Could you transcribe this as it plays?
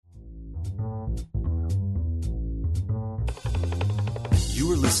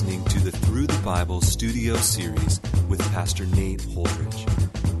You are listening to the Through the Bible studio series with Pastor Nate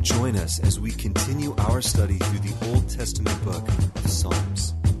Holdridge. Join us as we continue our study through the Old Testament book of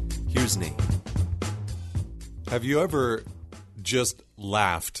Psalms. Here's Nate. Have you ever just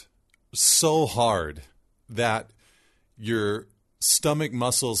laughed so hard that your stomach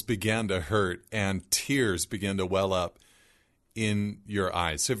muscles began to hurt and tears began to well up in your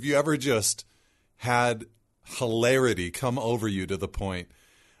eyes? Have you ever just had hilarity come over you to the point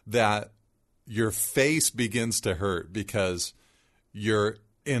that your face begins to hurt because you're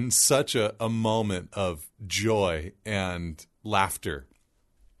in such a moment of joy and laughter?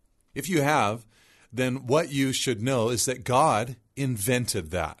 If you have, then what you should know is that God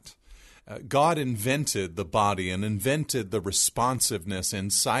invented that. God invented the body and invented the responsiveness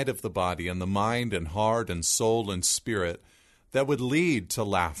inside of the body and the mind and heart and soul and spirit that would lead to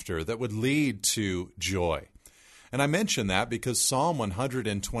laughter, that would lead to joy. And I mention that because Psalm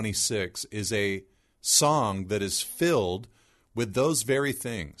 126 is a song that is filled with those very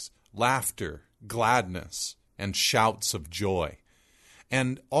things: laughter, gladness, and shouts of joy.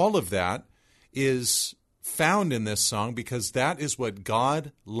 And all of that is found in this song because that is what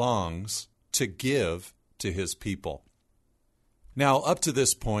God longs to give to His people. Now, up to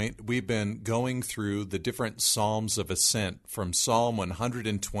this point, we've been going through the different Psalms of Ascent from Psalm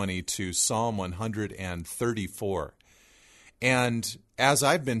 120 to Psalm 134. And as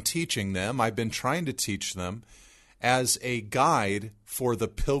I've been teaching them, I've been trying to teach them as a guide for the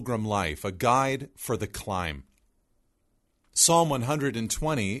pilgrim life, a guide for the climb. Psalm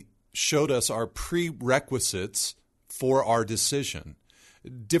 120 showed us our prerequisites for our decision,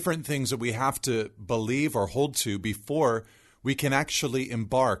 different things that we have to believe or hold to before we can actually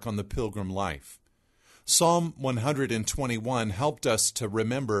embark on the pilgrim life. Psalm 121 helped us to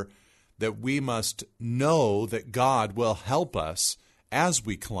remember that we must know that God will help us as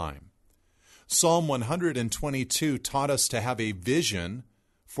we climb. Psalm 122 taught us to have a vision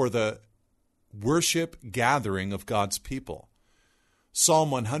for the worship gathering of God's people.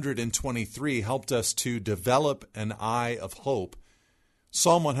 Psalm 123 helped us to develop an eye of hope.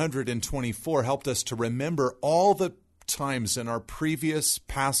 Psalm 124 helped us to remember all the times in our previous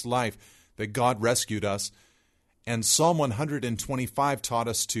past life that God rescued us. And Psalm 125 taught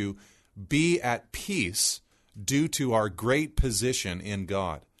us to be at peace due to our great position in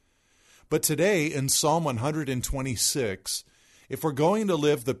God. But today in Psalm 126, if we're going to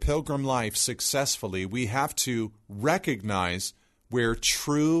live the pilgrim life successfully, we have to recognize where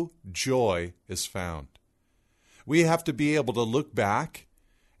true joy is found. We have to be able to look back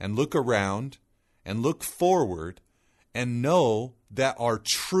and look around and look forward and know that our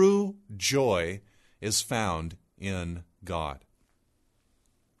true joy is found in God.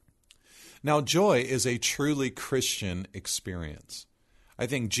 Now, joy is a truly Christian experience. I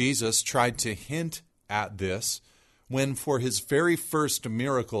think Jesus tried to hint at this when, for His very first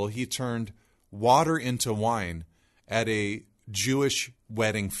miracle, He turned water into wine at a Jewish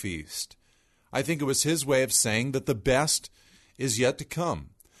wedding feast. I think it was His way of saying that the best is yet to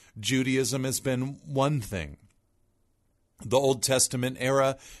come. Judaism has been one thing. The Old Testament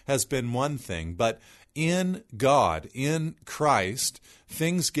era has been one thing, but in God, in Christ,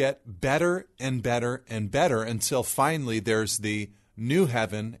 things get better and better and better until finally there's the new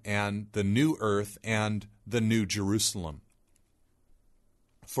heaven and the new earth and the new Jerusalem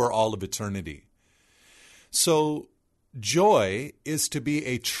for all of eternity. So joy is to be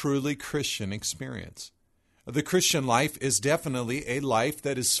a truly Christian experience. The Christian life is definitely a life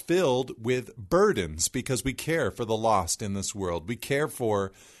that is filled with burdens because we care for the lost in this world. We care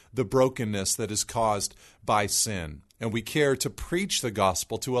for the brokenness that is caused by sin, and we care to preach the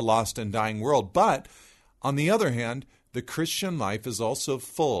gospel to a lost and dying world. But on the other hand, the Christian life is also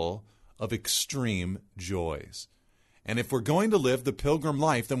full of extreme joys. And if we're going to live the pilgrim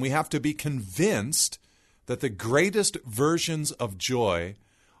life, then we have to be convinced that the greatest versions of joy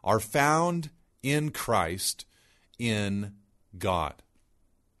are found in Christ, in God.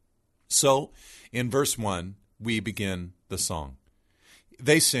 So, in verse 1, we begin the song.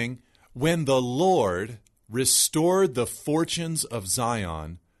 They sing, "When the Lord restored the fortunes of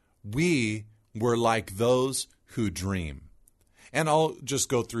Zion, we were like those who dream." And I'll just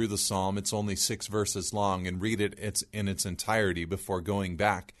go through the psalm. It's only 6 verses long, and read it in its entirety before going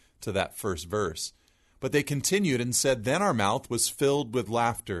back to that first verse. But they continued and said, "Then our mouth was filled with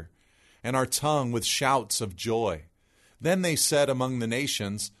laughter, and our tongue with shouts of joy. Then they said among the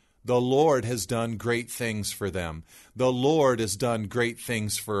nations, the Lord has done great things for them. The Lord has done great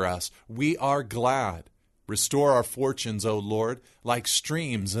things for us. We are glad. Restore our fortunes, O Lord, like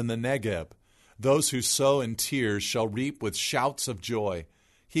streams in the Negeb. Those who sow in tears shall reap with shouts of joy.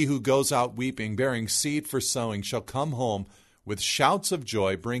 He who goes out weeping, bearing seed for sowing, shall come home with shouts of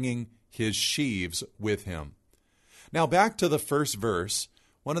joy, bringing his sheaves with him. Now back to the first verse.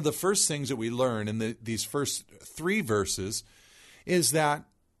 One of the first things that we learn in these first 3 verses is that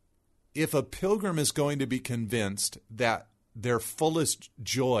if a pilgrim is going to be convinced that their fullest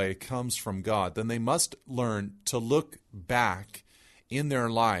joy comes from God, then they must learn to look back in their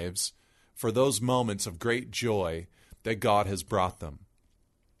lives for those moments of great joy that God has brought them.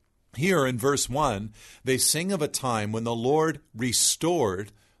 Here in verse 1, they sing of a time when the Lord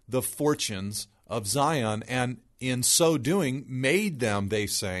restored the fortunes of Zion, and in so doing made them, they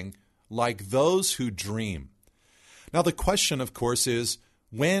sang, like those who dream. Now the question, of course, is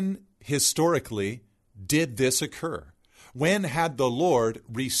when historically did this occur? When had the Lord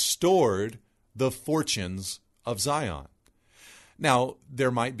restored the fortunes of Zion? Now,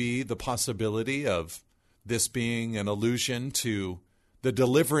 there might be the possibility of this being an allusion to the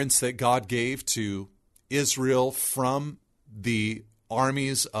deliverance that God gave to Israel from the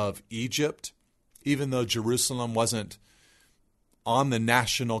armies of Egypt, even though Jerusalem wasn't on the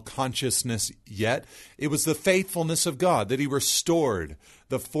national consciousness yet. It was the faithfulness of God that he restored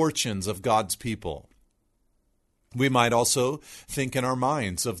the fortunes of God's people. We might also think in our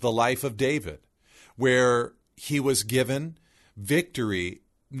minds of the life of David, where he was given victory,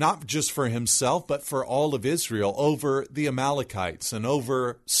 not just for himself, but for all of Israel, over the Amalekites and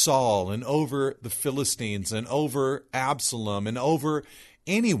over Saul and over the Philistines and over Absalom and over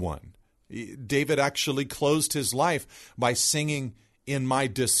anyone. David actually closed his life by singing, "In my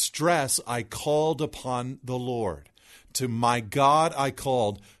distress I called upon the Lord. To my God I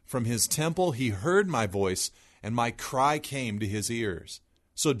called. From his temple he heard my voice, and my cry came to his ears."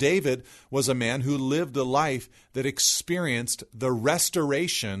 So David was a man who lived a life that experienced the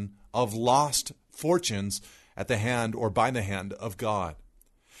restoration of lost fortunes at the hand or by the hand of God.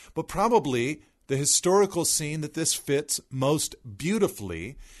 But probably the historical scene that this fits most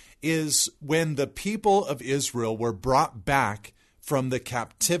beautifully is when the people of Israel were brought back from the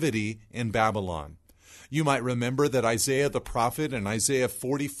captivity in Babylon. You might remember that Isaiah the prophet in Isaiah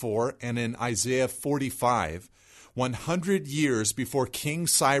 44 and in Isaiah 45, 100 years before King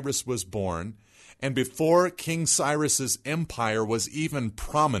Cyrus was born, and before King Cyrus's empire was even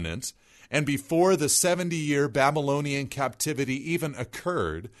prominent, and before the 70-year Babylonian captivity even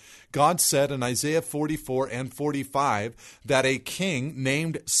occurred, God said in Isaiah 44 and 45 that a king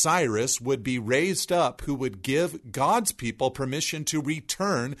named Cyrus would be raised up who would give God's people permission to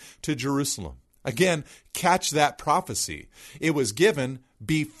return to Jerusalem. Again, catch that prophecy. It was given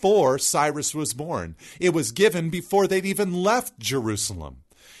before Cyrus was born. It was given before they'd even left Jerusalem.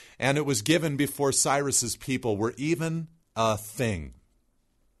 And it was given before Cyrus's people were even a thing.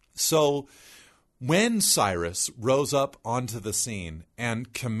 So when Cyrus rose up onto the scene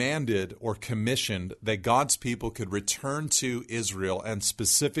and commanded or commissioned that God's people could return to Israel and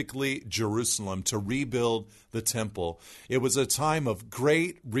specifically Jerusalem to rebuild the temple, it was a time of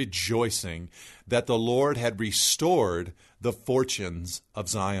great rejoicing that the Lord had restored the fortunes of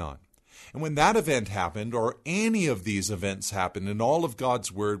Zion. And when that event happened, or any of these events happened in all of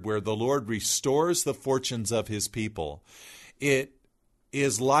God's word where the Lord restores the fortunes of his people, it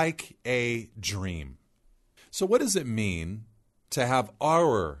is like a dream. So what does it mean to have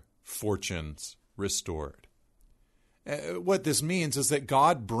our fortunes restored? What this means is that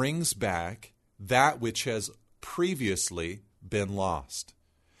God brings back that which has previously been lost.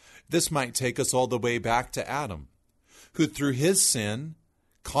 This might take us all the way back to Adam, who through his sin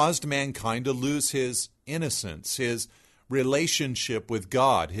caused mankind to lose his innocence, his relationship with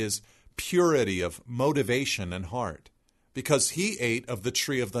God, his purity of motivation and heart. Because he ate of the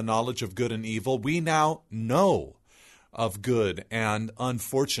tree of the knowledge of good and evil, we now know of good and,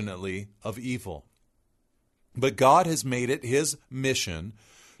 unfortunately, of evil. But God has made it his mission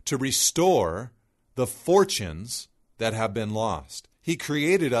to restore the fortunes that have been lost. He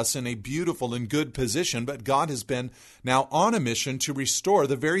created us in a beautiful and good position, but God has been now on a mission to restore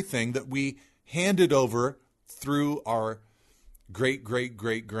the very thing that we handed over through our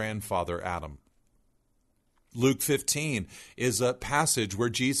great-great-great-grandfather Adam. Luke 15 is a passage where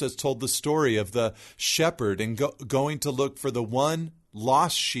Jesus told the story of the shepherd and going to look for the one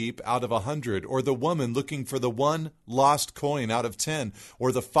lost sheep out of 100, or the woman looking for the one lost coin out of 10,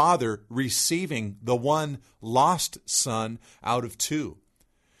 or the father receiving the one lost son out of 2.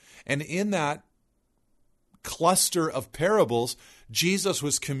 And in that cluster of parables, Jesus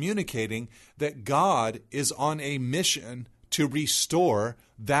was communicating that God is on a mission to restore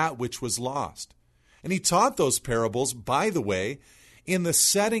that which was lost. And he taught those parables, by the way, in the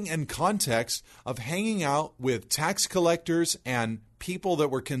setting and context of hanging out with tax collectors and people that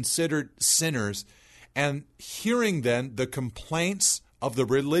were considered sinners, and hearing then the complaints of the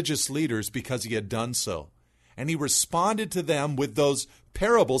religious leaders because he had done so. And he responded to them with those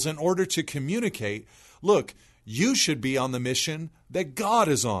parables in order to communicate, look, you should be on the mission that God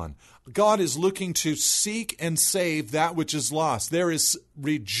is on. God is looking to seek and save that which is lost. There is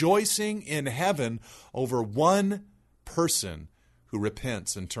rejoicing in heaven over one person who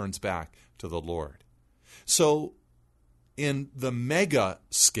repents and turns back to the Lord. So in the mega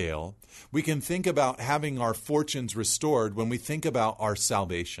scale, we can think about having our fortunes restored when we think about our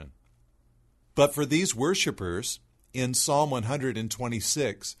salvation. But for these worshipers in Psalm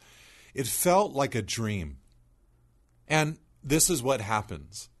 126, it felt like a dream. And this is what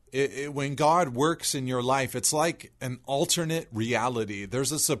happens. When God works in your life, it's like an alternate reality.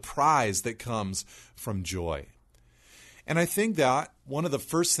 There's a surprise that comes from joy. And I think that one of the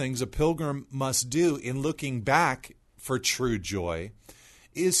first things a pilgrim must do in looking back for true joy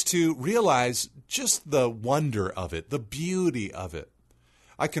is to realize just the wonder of it, the beauty of it.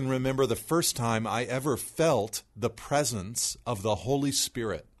 I can remember the first time I ever felt the presence of the Holy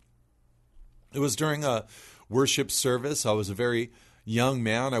Spirit. It was during a worship service. I was a very young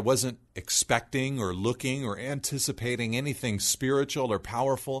man. I wasn't expecting or looking or anticipating anything spiritual or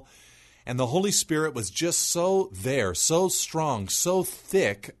powerful. And the Holy Spirit was just so there, so strong, so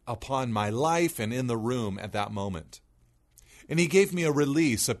thick upon my life and in the room at that moment. And he gave me a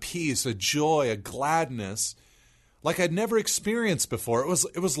release, a peace, a joy, a gladness like I'd never experienced before.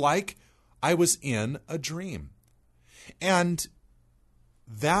 It was like I was in a dream. And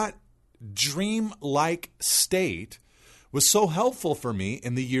that dream-like state was so helpful for me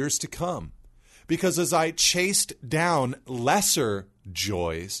in the years to come. Because as I chased down lesser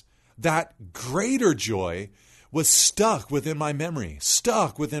joys, that greater joy was stuck within my memory,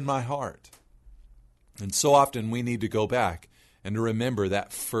 stuck within my heart. And so often we need to go back and to remember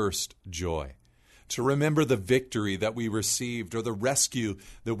that first joy, to remember the victory that we received or the rescue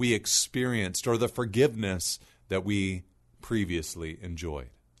that we experienced or the forgiveness that we previously enjoyed.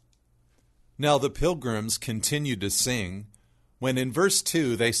 Now the pilgrims continued to sing when in verse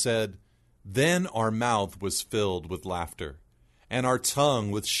 2 they said, "Then our mouth was filled with laughter, and our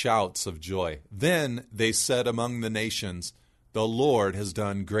tongue with shouts of joy. Then they said among the nations, the Lord has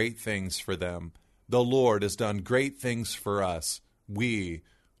done great things for them. The Lord has done great things for us. We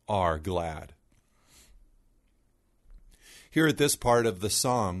are glad." Here at this part of the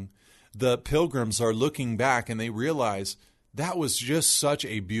song, the pilgrims are looking back and they realize that was just such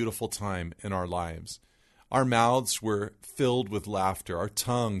a beautiful time in our lives. Our mouths were filled with laughter. Our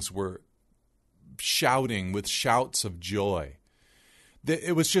tongues were shouting with shouts of joy.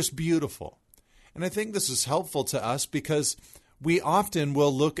 It was just beautiful. And I think this is helpful to us because we often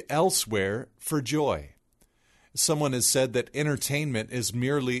will look elsewhere for joy. Someone has said that entertainment is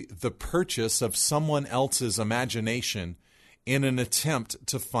merely the purchase of someone else's imagination in an attempt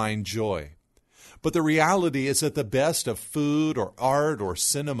to find joy. But the reality is that the best of food or art or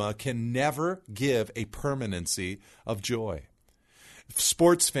cinema can never give a permanency of joy.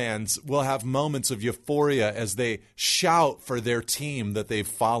 Sports fans will have moments of euphoria as they shout for their team that they've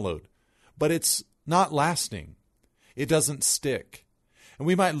followed, but it's not lasting. It doesn't stick. And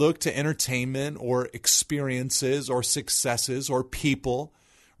we might look to entertainment or experiences or successes or people,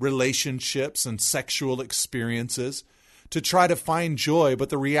 relationships and sexual experiences to try to find joy, but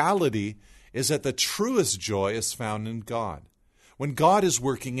the reality is that the truest joy is found in God. When God is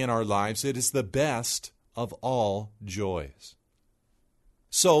working in our lives, it is the best of all joys.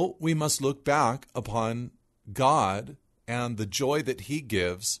 So we must look back upon God and the joy that He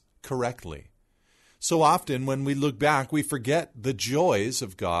gives correctly. So often when we look back, we forget the joys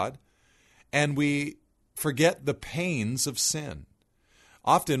of God and we forget the pains of sin.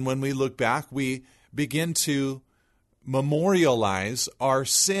 Often when we look back, we begin to memorialize our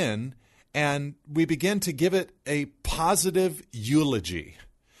sin and we begin to give it a positive eulogy.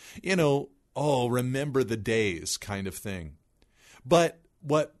 Remember the days kind of thing. But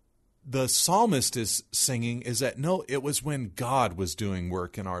what the psalmist is singing is that, no, it was when God was doing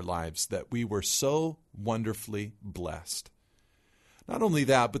work in our lives that we were so wonderfully blessed. Not only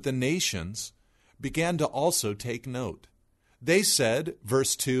that, but the nations began to also take note. They said,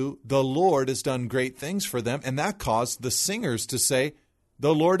 verse 2, the Lord has done great things for them, and that caused the singers to say,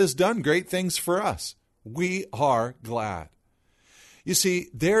 the Lord has done great things for us. We are glad. You see,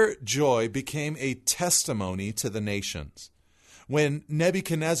 their joy became a testimony to the nations. When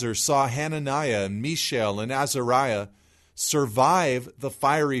Nebuchadnezzar saw Hananiah and Mishael and Azariah survive the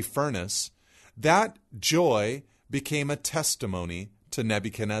fiery furnace, that joy became a testimony to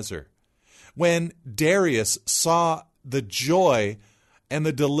Nebuchadnezzar. When Darius saw the joy and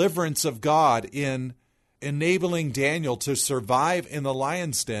the deliverance of God in enabling Daniel to survive in the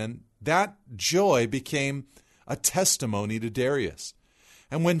lion's den, that joy became a testimony to Darius.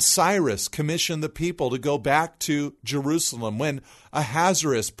 And when Cyrus commissioned the people to go back to Jerusalem, when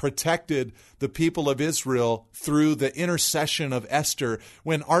Ahasuerus protected the people of Israel through the intercession of Esther,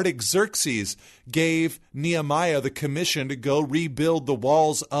 when Artaxerxes gave Nehemiah the commission to go rebuild the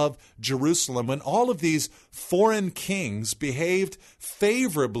walls of Jerusalem, when all of these foreign kings behaved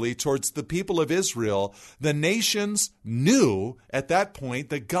favorably towards the people of Israel, the nations knew at that point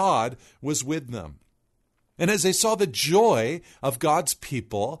that God was with them. And as they saw the joy of God's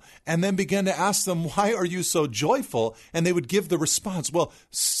people and then began to ask them, why are you so joyful? And they would give the response, well,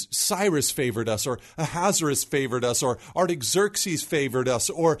 Cyrus favored us, or Ahasuerus favored us, or Artaxerxes favored us,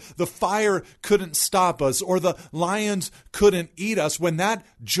 or the fire couldn't stop us, or the lions couldn't eat us. When that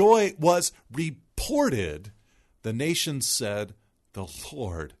joy was reported, the nation said, the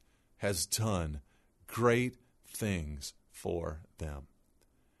Lord has done great things for them.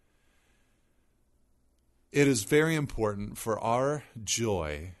 It is very important for our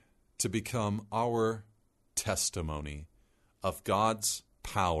joy to become our testimony of God's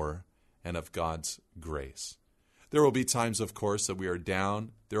power and of God's grace. There will be times, of course, that we are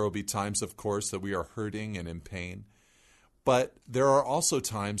down. There will be times, of course, that we are hurting and in pain. But there are also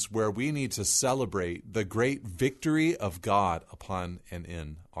times where we need to celebrate the great victory of God upon and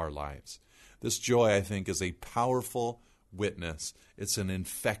in our lives. This joy, I think, is a powerful witness. It's an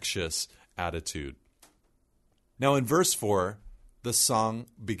infectious attitude. Now, in verse 4, the song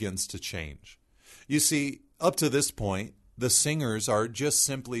begins to change. You see, up to this point, the singers are just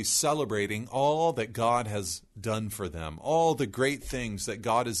simply celebrating all that God has done for them, all the great things that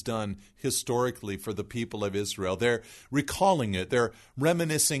God has done historically for the people of Israel. They're recalling it. They're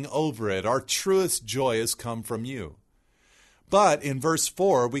reminiscing over it. Our truest joy has come from you. But in verse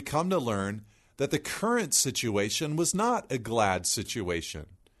 4, we come to learn that the current situation was not a glad situation.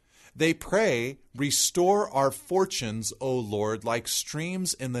 They pray, restore our fortunes, O Lord, like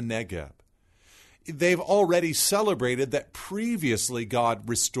streams in the Negeb. They've already celebrated that previously God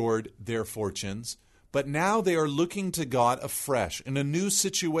restored their fortunes, but now they are looking to God afresh in a new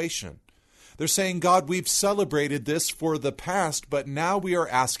situation. They're saying, God, we've celebrated this for the past, but now we are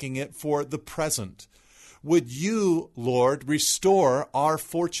asking it for the present. Would you, Lord, restore our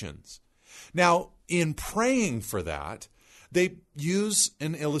fortunes? Now, in praying for that, they use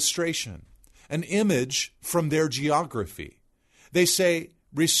an illustration, an image from their geography. They say,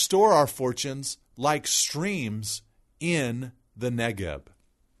 restore our fortunes like streams in the Negeb.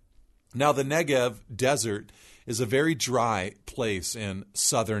 Now, the Negev desert is a very dry place in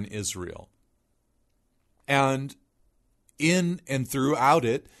southern Israel. And in and throughout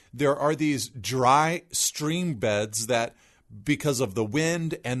it, there are these dry stream beds that, because of the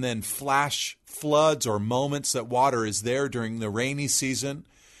wind and then flash floods or moments that water is there during the rainy season,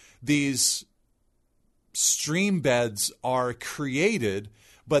 these stream beds are created,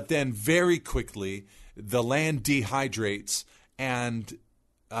 but then very quickly the land dehydrates and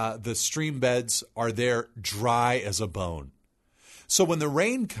the stream beds are there dry as a bone. So when the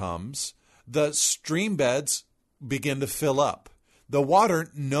rain comes, the stream beds begin to fill up. The water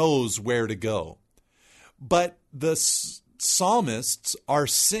knows where to go. But the psalmists are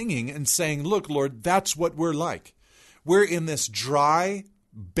singing and saying, look, Lord, that's what we're like. We're in this dry,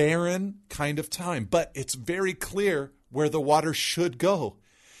 barren kind of time, but it's very clear where the water should go.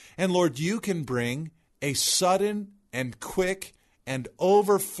 And Lord, you can bring a sudden and quick and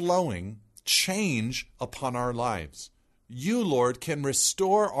overflowing change upon our lives. You, Lord, can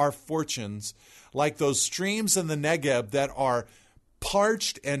restore our fortunes like those streams in the Negeb that are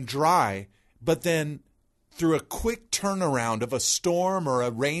parched and dry, but then through a quick turnaround of a storm or a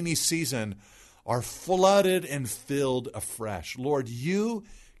rainy season, are flooded and filled afresh. Lord, you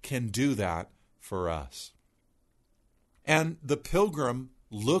can do that for us. And the pilgrim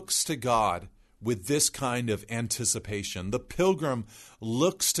looks to God with this kind of anticipation. The pilgrim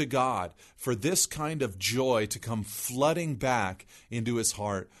looks to God for this kind of joy to come flooding back into his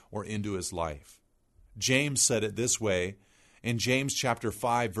heart or into his life. James said it this way. In James chapter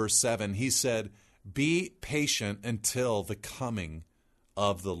 5, verse 7, he said, be patient until the coming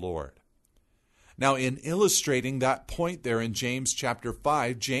of the Lord. Now, in illustrating that point there in James chapter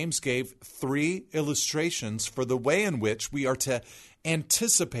 5, James gave 3 illustrations for the way in which we are to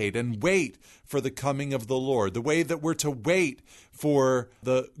anticipate and wait for the coming of the Lord, the way that we're to wait for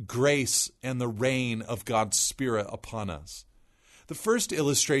the grace and the reign of God's Spirit upon us. The first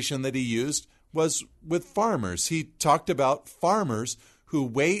illustration that he used was with farmers. He talked about farmers who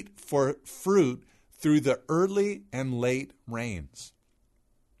wait for fruit through the early and late rains.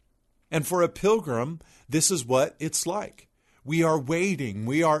 And for a pilgrim, this is what it's like. We are waiting,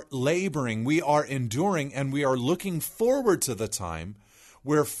 we are laboring, we are enduring, and we are looking forward to the time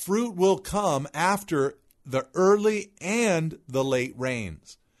where fruit will come after the early and the late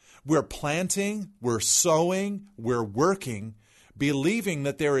rains. We're planting, we're sowing, we're working, believing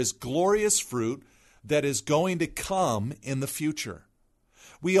that there is glorious fruit that is going to come in the future.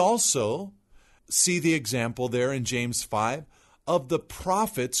 We also see the example there in James 5 of the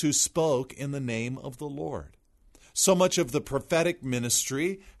prophets who spoke in the name of the Lord. So much of the prophetic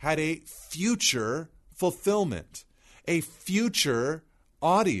ministry had a future fulfillment, a future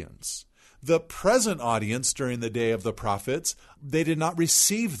audience. The present audience during the day of the prophets, they did not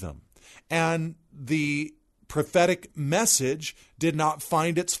receive them. And the prophetic message did not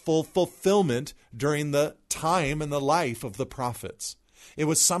find its full fulfillment during the time and the life of the prophets. It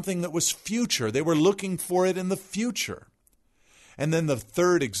was something that was future. They were looking for it in the future. And then the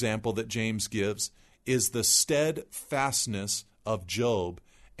third example that James gives is the steadfastness of Job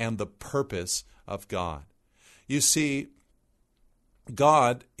and the purpose of God. You see,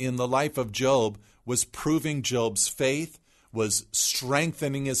 God, in the life of Job, was proving Job's faith, was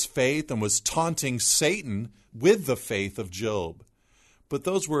strengthening his faith, and was taunting Satan with the faith of Job. But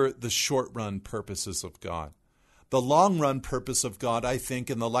those were the short-run purposes of God. The long-run purpose of God, I think,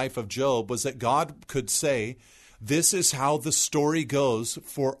 in the life of Job was that God could say, "This is how the story goes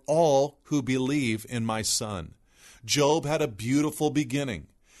for all who believe in my Son." Job had a beautiful beginning.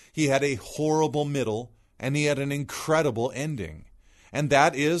 He had a horrible middle, and he had an incredible ending. And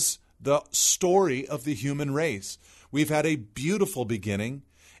that is the story of the human race. We've had a beautiful beginning,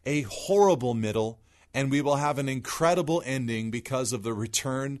 a horrible middle, and we will have an incredible ending because of the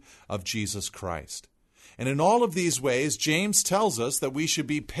return of Jesus Christ. And in all of these ways, James tells us that we should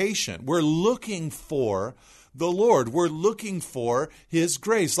be patient. We're looking for the Lord. We're looking for His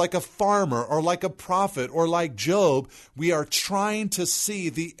grace. Like a farmer or like a prophet or like Job, we are trying to see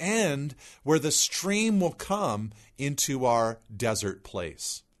the end where the stream will come into our desert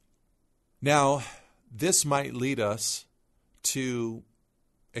place. Now, this might lead us to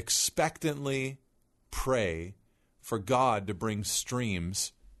expectantly pray for God to bring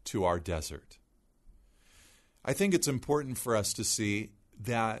streams to our desert. I think it's important for us to see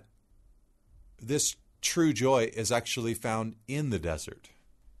that this true joy is actually found in the desert.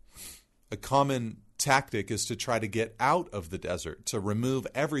 A common tactic is to try to get out of the desert, to remove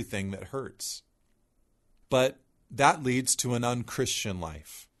everything that hurts. But that leads to an unchristian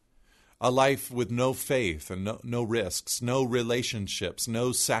life, a life with no faith and no risks, no relationships,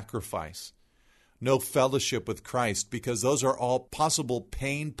 no sacrifice, no fellowship with Christ, because those are all possible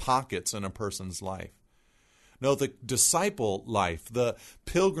pain pockets in a person's life. No, the disciple life, the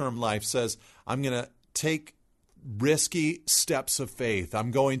pilgrim life says, I'm going to take risky steps of faith. I'm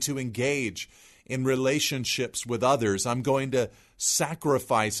going to engage in relationships with others. I'm going to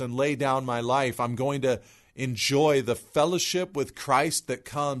sacrifice and lay down my life. I'm going to enjoy the fellowship with Christ that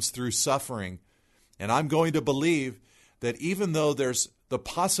comes through suffering. And I'm going to believe that even though there's the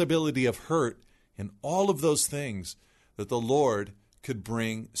possibility of hurt in all of those things, that the Lord could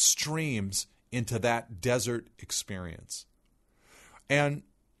bring streams into that desert experience. And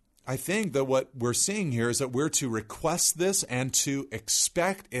I think that what we're seeing here is that we're to request this and to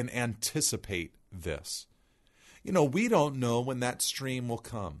expect and anticipate this. You know, we don't know when that stream will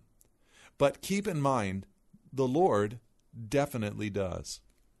come, but keep in mind, the Lord definitely does.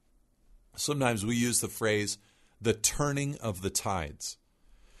 Sometimes we use the phrase, the turning of the tides.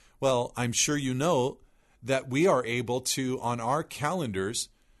 Well, I'm sure you know that we are able to, on our calendars,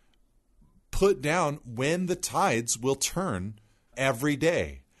 put down when the tides will turn every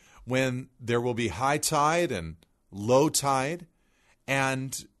day, when there will be high tide and low tide,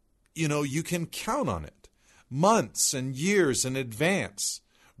 and, you know, you can count on it. Months and years in advance,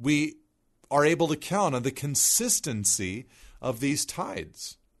 we are able to count on the consistency of these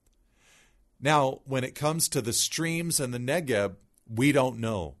tides. Now, when it comes to the streams and the Negeb, we don't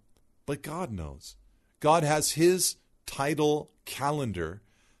know, but God knows. God has His tidal calendar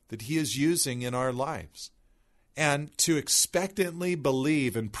that He is using in our lives. And to expectantly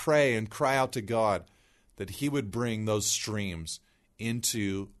believe and pray and cry out to God that He would bring those streams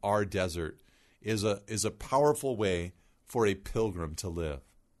into our desert is a powerful way for a pilgrim to live.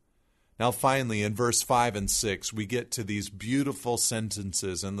 Now finally, in verse 5 and 6, we get to these beautiful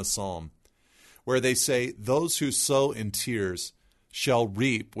sentences in the psalm where they say, "Those who sow in tears shall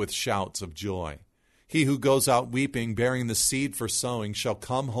reap with shouts of joy. He who goes out weeping, bearing the seed for sowing, shall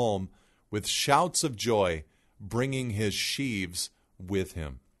come home with shouts of joy, bringing his sheaves with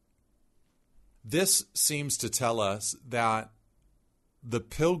him. This seems to tell us that the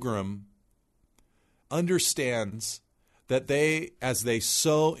pilgrim understands that they, as they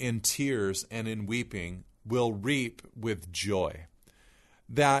sow in tears and in weeping, will reap with joy.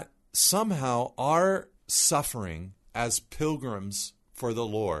 That somehow our suffering as pilgrims for the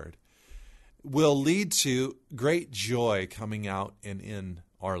Lord will lead to great joy coming out and in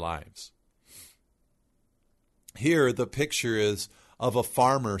our lives. Here, the picture is of a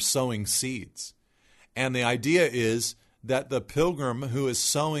farmer sowing seeds. And the idea is that the pilgrim who is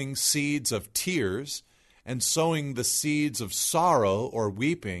sowing seeds of tears and sowing the seeds of sorrow or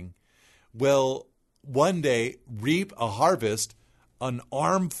weeping will one day reap a harvest, an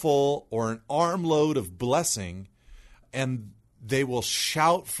armful or an armload of blessing, and they will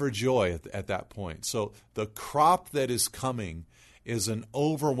shout for joy at that point. So the crop that is coming is an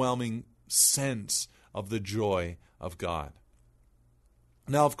overwhelming sense of the joy of God.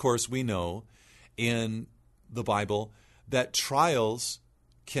 Now, of course, we know in the Bible that trials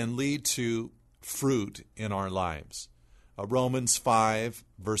can lead to fruit in our lives. Romans 5,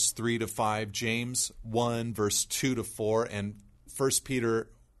 verse 3 to 5, James 1, verse 2 to 4, and 1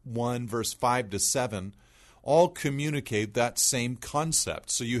 Peter 1, verse 5 to 7, all communicate that same concept.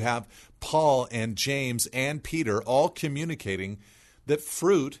 So you have Paul and James and Peter all communicating that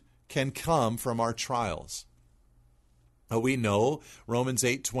fruit can come from our trials. We know, Romans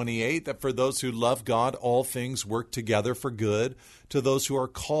 8:28, that for those who love God, all things work together for good to those who are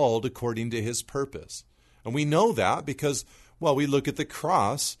called according to his purpose. And we know that because, well, we look at the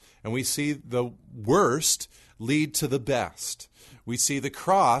cross and we see the worst lead to the best. We see the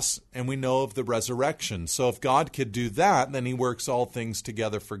cross and we know of the resurrection. So if God could do that, then he works all things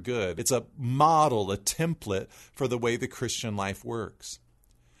together for good. It's a model, a template for the way the Christian life works.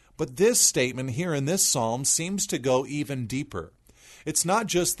 But this statement here in this psalm seems to go even deeper. It's not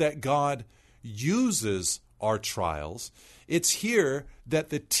just that God uses our trials. It's here that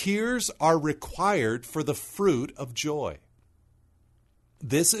the tears are required for the fruit of joy.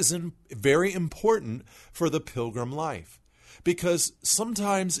 This is very important for the pilgrim life because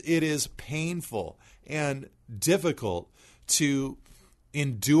sometimes it is painful and difficult to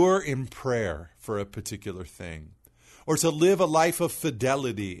endure in prayer for a particular thing, or to live a life of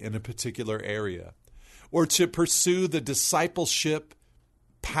fidelity in a particular area, or to pursue the discipleship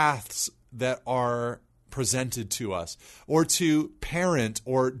paths that are presented to us, or to parent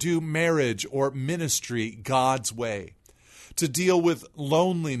or do marriage or ministry God's way, to deal with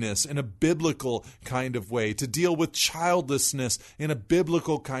loneliness in a biblical kind of way, to deal with childlessness in a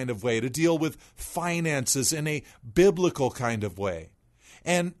biblical kind of way, to deal with finances in a biblical kind of way.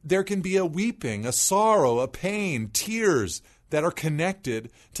 And there can be a weeping, a sorrow, a pain, tears that are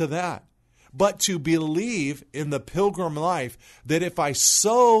connected to that. But to believe in the pilgrim life that if I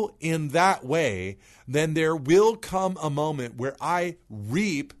sow in that way, then there will come a moment where I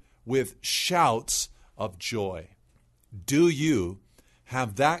reap with shouts of joy. Do you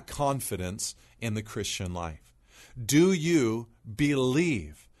have that confidence in the Christian life? Do you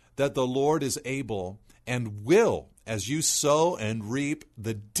believe that the Lord is able and will, as you sow and reap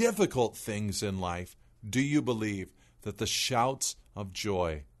the difficult things in life, do you believe that the shouts of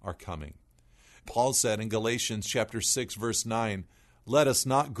joy are coming? Paul said in Galatians chapter 6, verse 9, "Let us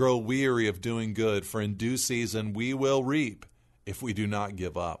not grow weary of doing good, for in due season we will reap if we do not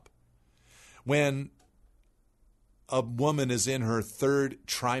give up." When a woman is in her third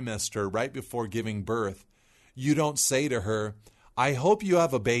trimester, right before giving birth, you don't say to her, "I hope you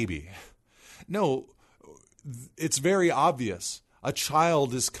have a baby." No, it's very obvious. A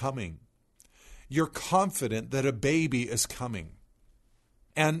child is coming. You're confident that a baby is coming.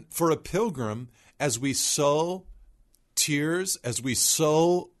 And for a pilgrim, as we sow tears, as we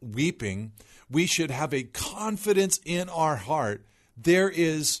sow weeping, we should have a confidence in our heart. There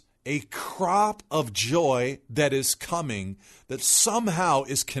is a crop of joy that is coming that somehow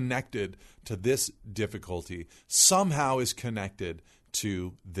is connected to this difficulty, somehow is connected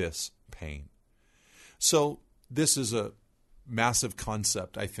to this pain. So this is a massive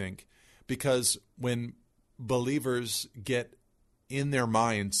concept, I think, because when believers get in their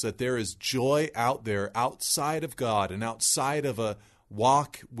minds that there is joy out there outside of God and outside of a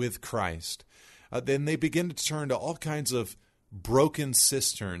walk with Christ, then they begin to turn to all kinds of broken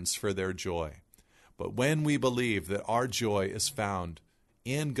cisterns for their joy. But when we believe that our joy is found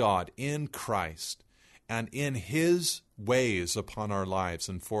in God, in Christ, and in His ways upon our lives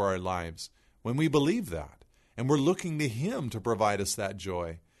and for our lives, when we believe that, and we're looking to Him to provide us that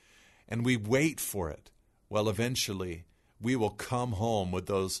joy, and we wait for it, well, eventually we will come home with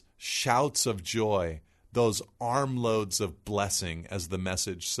those shouts of joy, those armloads of blessing, as the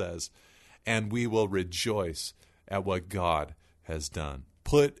message says, and we will rejoice at what God has done.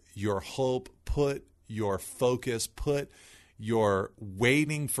 Put your hope, put your focus, put your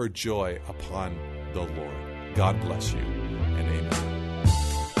waiting for joy upon the Lord. God bless you, and amen.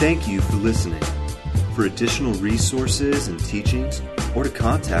 Thank you for listening. For additional resources and teachings, or to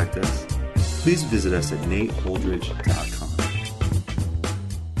contact us, please visit us at nateholdridge.com.